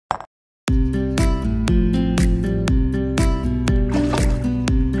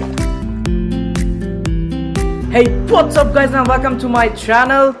Hey, what's up guys, and welcome to my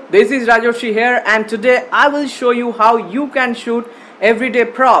channel. This is Rajarshi here, and today I will show you how you can shoot everyday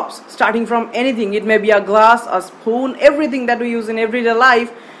props, starting from anything. It may be a glass, a spoon, everything that we use in everyday life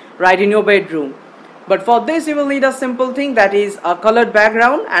right in your bedroom. But for this you will need a simple thing, that is a colored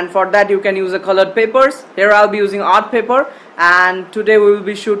background, and for that you can use a colored papers. Here I'll be using art paper, and today we will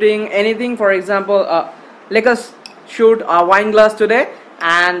be shooting anything. For example, let us shoot a wine glass today.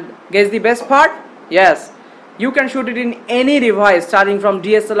 And guess the best part? Yes, you can shoot it in any device, starting from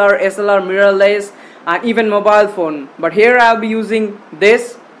DSLR, SLR, mirrorless, and even mobile phone. But here I'll be using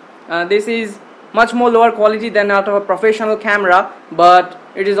this. This is much more lower quality than out of a professional camera, but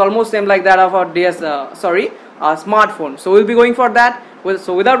it is almost same like that of a smartphone. So we'll be going for that.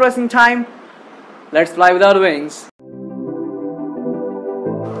 So without wasting time, let's fly without wings.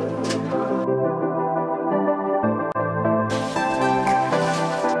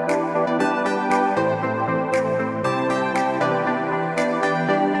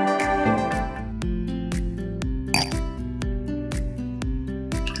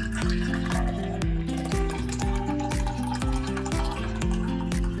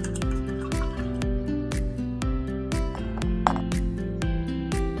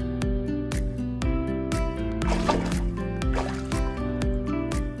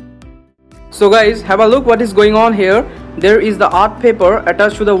 So guys, have a look what is going on here. There is the art paper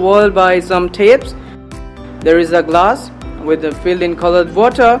attached to the wall by some tapes. There is a glass with the filled in colored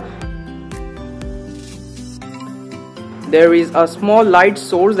water. There is a small light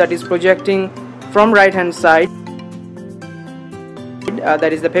source that is projecting from right hand side.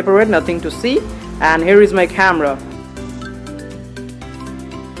 That is the paperweight, nothing to see. And here is my camera.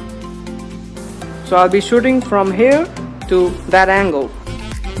 So I'll be shooting from here to that angle.